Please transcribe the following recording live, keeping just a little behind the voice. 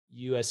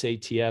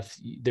USATF,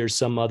 there's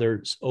some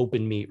other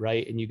open meet,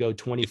 right? And you go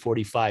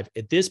 20:45.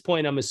 At this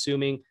point, I'm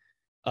assuming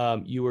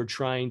you were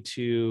trying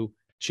to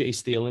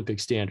chase the Olympic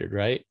standard,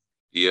 right?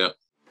 Yeah.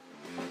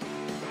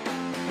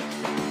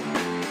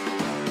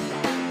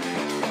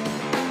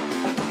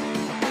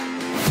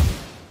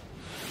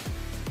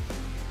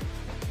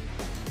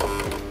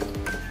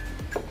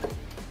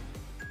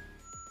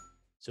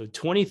 So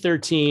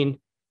 2013,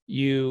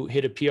 you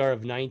hit a PR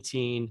of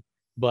 19,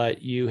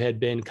 but you had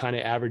been kind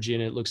of averaging,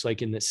 it looks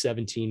like, in the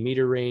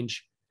 17-meter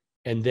range.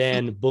 And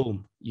then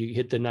boom, you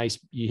hit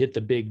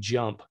the big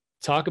jump.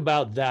 Talk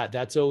about that.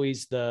 That's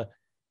always a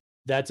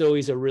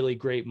really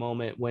great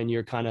moment when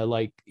you're kind of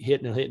like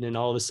hitting, and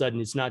all of a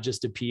sudden it's not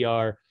just a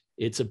PR,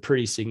 it's a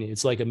pretty significant,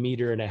 it's like 1.5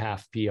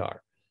 meters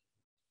PR.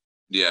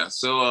 Yeah.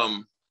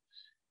 So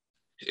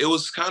it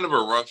was kind of a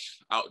rough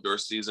outdoor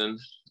season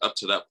up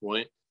to that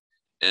point.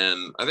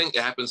 And I think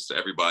it happens to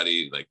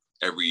everybody, like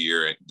every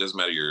year. It doesn't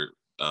matter your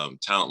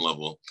talent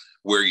level,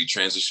 where you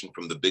transition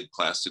from the big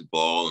plastic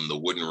ball and the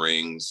wooden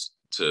rings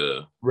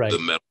to the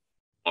metal,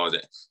 all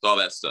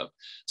that stuff.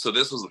 So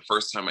this was the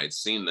first time I'd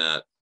seen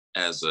that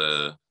as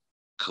a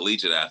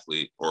collegiate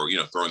athlete, or,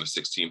 throwing the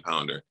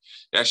 16-pounder.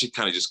 It actually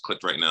kind of just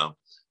clicked right now.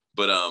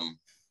 But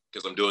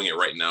because I'm doing it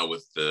right now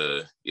with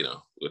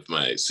with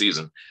my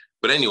season.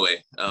 But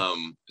anyway,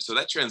 so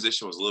that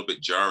transition was a little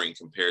bit jarring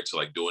compared to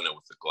like doing it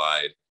with the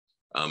glide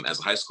as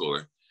a high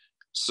schooler.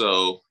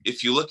 So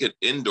if you look at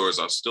indoors,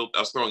 I was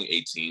throwing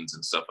 18s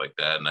and stuff like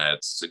that. And I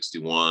had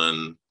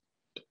 61,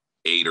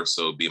 8 or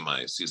so be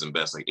my season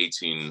best, like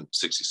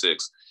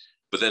 1866.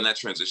 But then that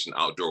transition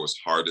outdoor was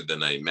harder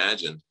than I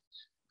imagined.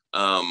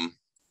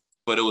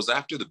 But it was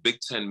after the Big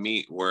Ten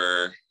meet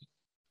where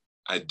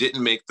I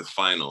didn't make the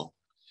final,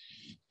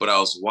 but I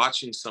was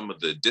watching some of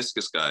the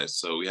discus guys.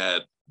 So we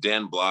had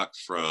Dan Block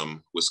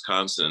from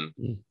Wisconsin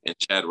and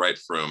Chad Wright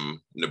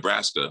from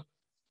Nebraska.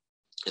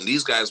 And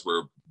these guys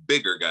were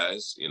bigger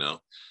guys,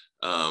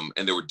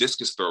 and they were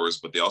discus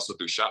throwers, but they also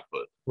threw shot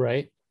put.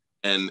 Right.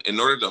 And in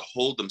order to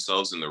hold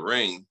themselves in the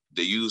ring,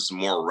 they used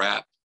more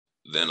wrap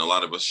than a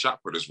lot of us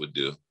shot putters would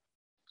do,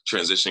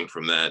 transitioning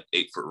from that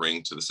 8-foot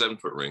ring to the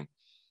 7-foot ring.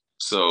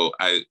 So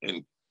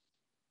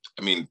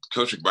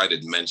Coach McBride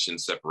had mentioned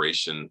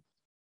separation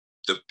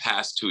the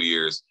past 2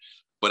 years,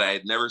 but I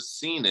had never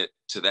seen it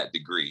to that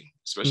degree,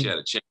 especially at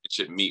a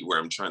championship meet where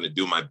I'm trying to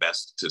do my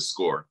best to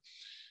score.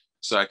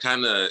 So I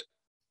kind of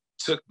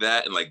took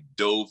that and like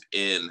dove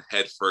in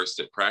head first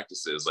at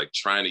practices, like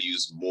trying to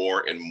use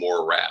more and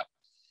more wrap.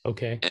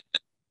 Okay. And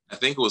I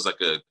think it was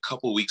like a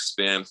couple weeks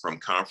span from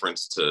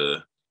conference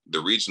to the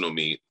regional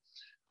meet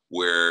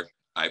where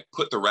I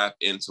put the wrap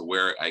into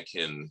where I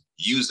can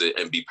use it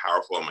and be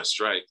powerful on my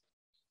strike.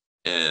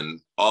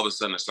 And all of a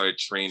sudden I started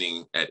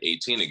training at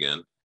 18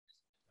 again.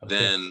 Okay.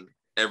 Then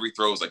every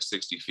throw was like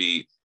 60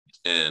 feet,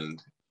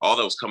 and all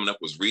that was coming up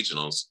was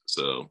regionals.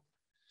 So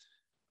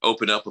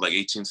opened up with like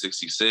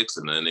 1866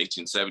 and then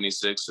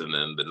 1876 and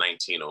then the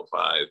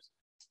 1905.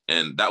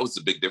 And that was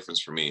the big difference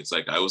for me. It's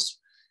like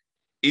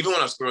even when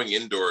I was throwing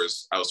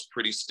indoors, I was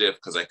pretty stiff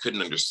because I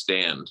couldn't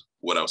understand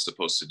what I was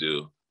supposed to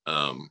do.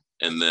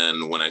 And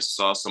then when I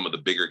saw some of the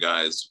bigger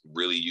guys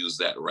really use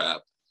that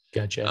wrap,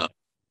 gotcha,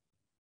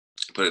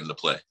 put it into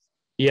play.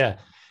 Yeah.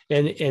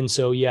 And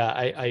so, yeah,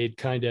 I had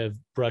kind of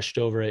brushed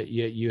over it.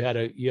 You had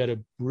a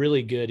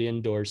really good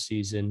indoor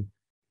season.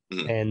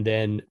 And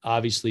then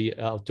obviously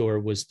outdoor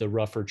was the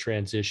rougher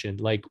transition.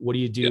 Like, what do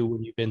you do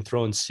when you've been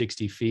throwing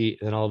 60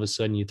 feet and all of a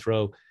sudden you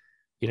throw,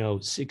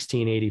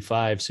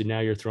 1685. So now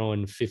you're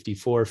throwing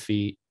 54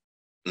 feet.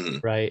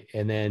 Right.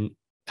 And then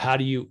what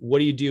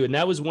do you do? And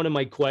that was one of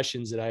my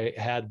questions that I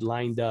had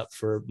lined up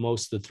for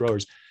most of the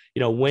throwers.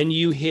 When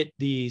you hit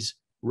these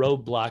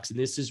roadblocks, and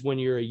this is when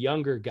you're a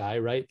younger guy,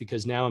 right?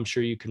 Because now I'm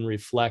sure you can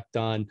reflect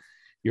on,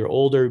 you're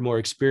older, more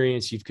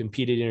experienced, you've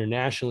competed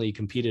internationally, you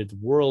competed at the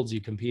Worlds, you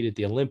competed at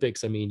the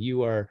Olympics. I mean,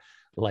 you are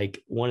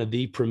like one of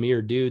the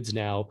premier dudes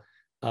now.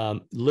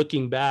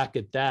 Looking back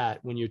at that,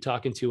 when you're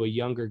talking to a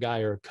younger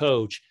guy or a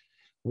coach,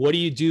 what do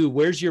you do?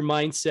 Where's your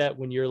mindset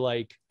when you're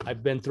like,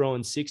 I've been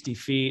throwing 60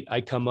 feet,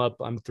 I come up,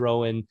 I'm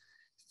throwing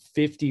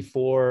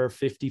 54,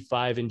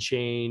 55 and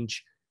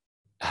change.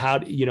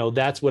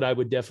 That's what I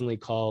would definitely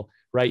call,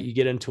 right? You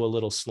get into a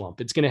little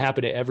slump. It's going to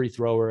happen to every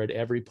thrower at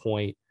every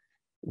point.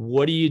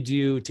 What do you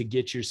do to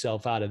get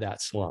yourself out of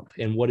that slump?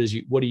 And what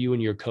do you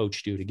and your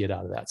coach do to get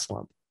out of that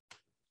slump?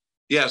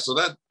 Yeah, so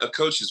that a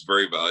coach is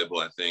very valuable,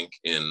 I think,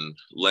 in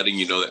letting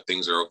you know that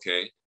things are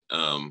okay.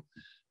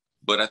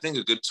 But I think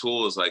a good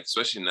tool is, like,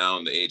 especially now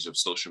in the age of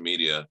social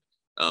media,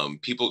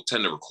 people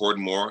tend to record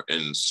more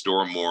and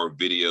store more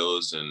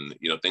videos and,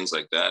 things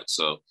like that.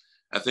 So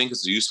I think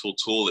it's a useful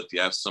tool if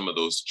you have some of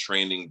those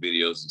training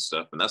videos and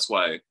stuff. And that's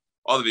why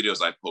all the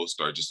videos I post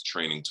are just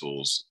training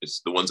tools. It's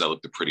the ones that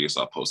look the prettiest,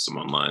 I'll post them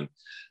online.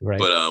 Right.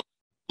 But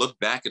look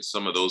back at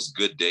some of those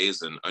good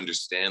days and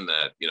understand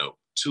that,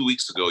 2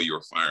 weeks ago you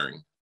were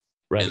firing.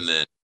 Right. And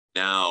then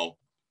now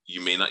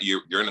you may not,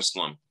 you're in a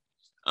slump.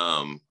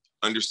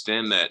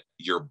 Understand that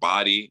your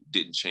body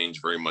didn't change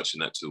very much in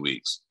that 2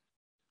 weeks.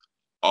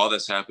 all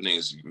that's happening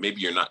is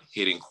maybe you're not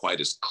hitting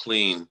quite as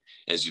clean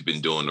as you've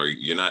been doing, or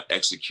you're not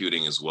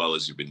executing as well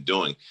as you've been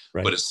doing,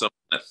 right. But it's something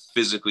that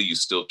physically you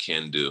still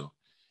can do.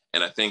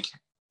 And I think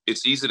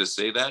it's easy to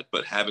say that,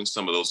 but having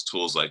some of those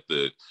tools like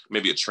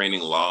maybe a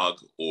training log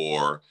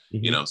or,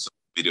 some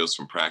videos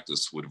from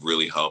practice would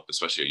really help,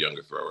 especially a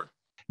younger thrower.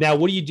 Now,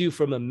 what do you do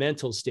from a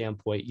mental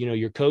standpoint?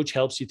 Your coach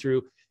helps you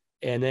through,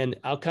 and then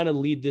I'll kind of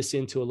lead this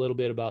into a little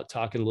bit about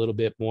talking a little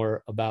bit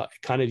more about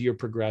kind of your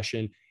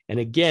progression. And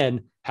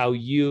again, how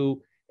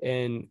you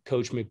and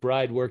Coach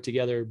McBride work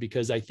together,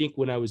 because I think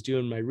when I was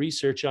doing my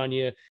research on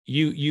you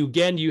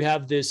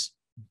have this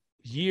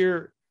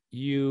year,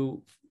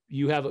 you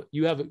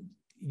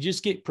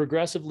just get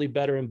progressively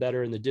better and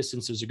better, and the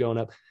distances are going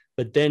up.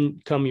 But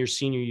then come your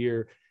senior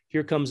year,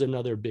 here comes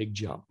another big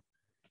jump.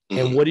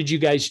 And what did you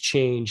guys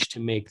change to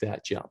make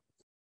that jump?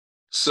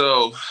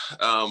 So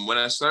when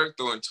I started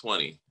throwing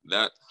 20,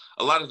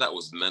 a lot of that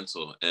was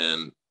mental.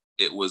 And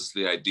it was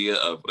the idea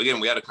of, again,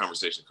 we had a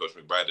conversation, Coach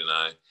McBride and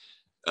I,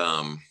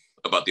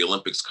 about the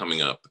Olympics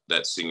coming up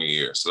that senior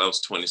year. So that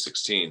was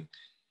 2016.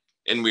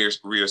 And we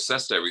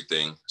reassessed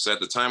everything. So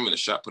at the time in the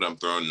shot put, I'm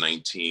throwing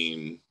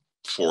 1940s,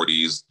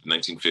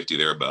 1950,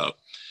 thereabout.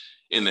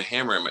 In the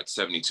hammer, I'm at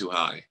 72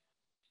 high.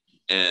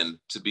 And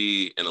to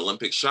be an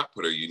Olympic shot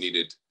putter, you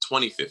needed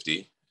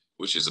 2050,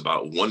 which is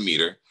about 1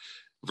 meter,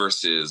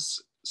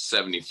 versus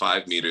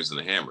 75 meters in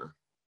the hammer,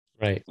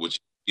 right? Which,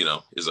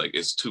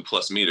 is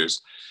 2+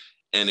 meters.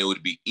 And it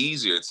would be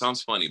easier. It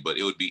sounds funny, but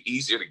it would be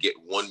easier to get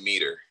 1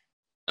 meter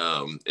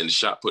in the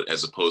shot put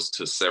as opposed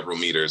to several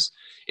meters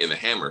in the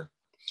hammer.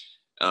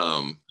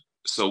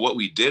 So what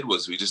we did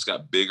was we just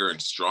got bigger and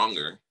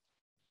stronger.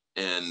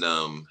 And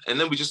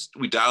then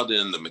we dialed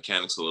in the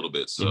mechanics a little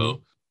bit.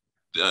 So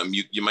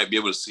you might be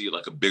able to see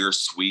like a bigger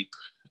sweep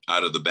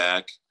out of the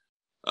back.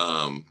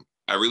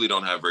 I really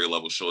don't have very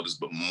level shoulders,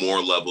 but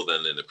more level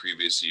than in the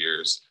previous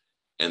years.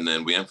 And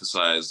then we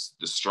emphasize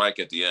the strike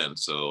at the end.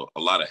 So a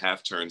lot of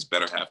half turns,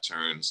 better half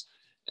turns.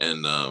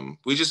 And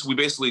we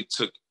basically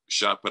took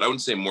shot put, I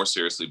wouldn't say more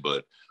seriously,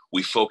 but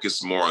we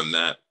focused more on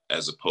that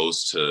as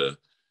opposed to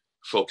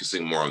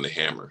focusing more on the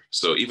hammer.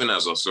 So even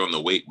as I was throwing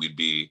the weight, we'd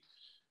be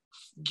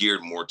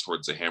geared more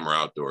towards the hammer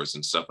outdoors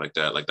and stuff like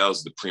that. Like that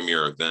was the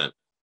premier event.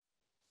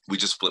 We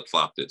just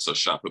flip-flopped it. So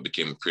shot put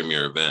became the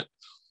premier event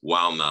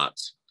while not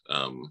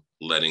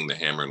letting the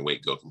hammer and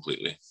weight go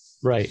completely.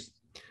 Right.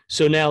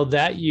 So now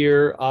that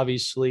year,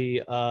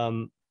 obviously,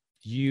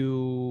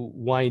 you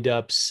wind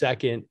up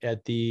second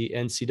at the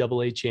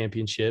NCAA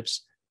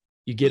championships.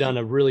 You get on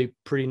a really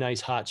pretty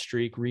nice hot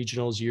streak.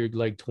 Regionals, you're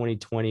like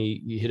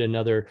 2020, you hit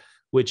another,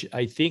 which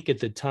I think at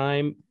the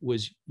time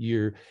was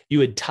you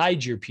had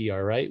tied your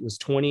PR, right? It was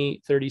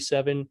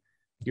 2037,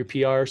 your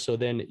PR. So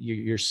then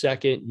you're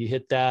second, you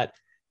hit that.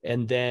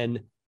 And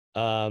then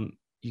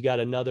you got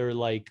another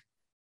like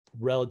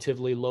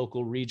relatively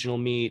local regional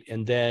meet.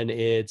 And then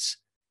it's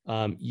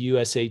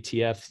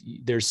USATF.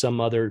 There's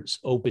some other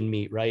open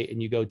meet, right?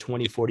 And you go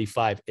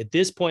 2045. At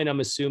this point,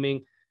 I'm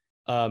assuming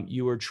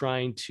you were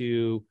trying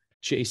to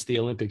chase the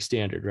Olympic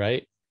standard,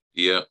 right?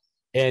 Yeah.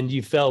 And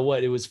you fell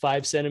what? It was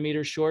 5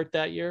 centimeters short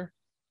that year?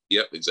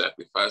 Yep,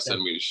 exactly. 5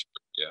 centimeters short.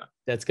 Yeah.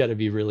 That's got to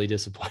be really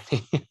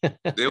disappointing.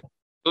 It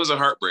was a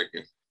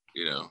heartbreaker,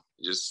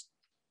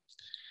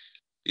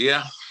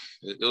 yeah,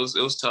 it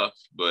was tough,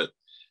 but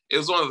it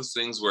was one of those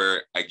things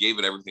where I gave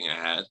it everything I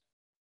had.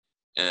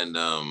 And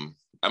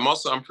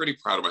I'm pretty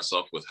proud of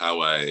myself with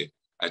how I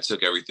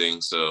took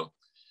everything. So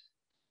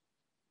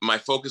my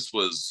focus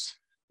was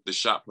the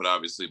shot put,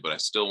 obviously, but I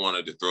still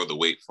wanted to throw the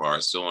weight far. I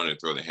still wanted to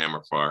throw the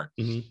hammer far.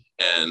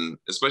 And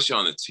especially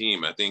on the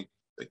team, I think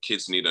the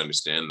kids need to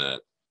understand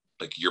that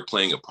like you're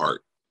playing a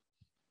part.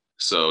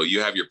 So you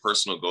have your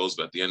personal goals,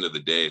 but at the end of the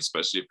day,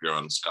 especially if you're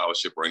on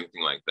scholarship or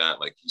anything like that,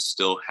 like you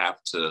still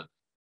have to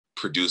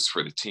produce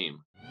for the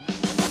team.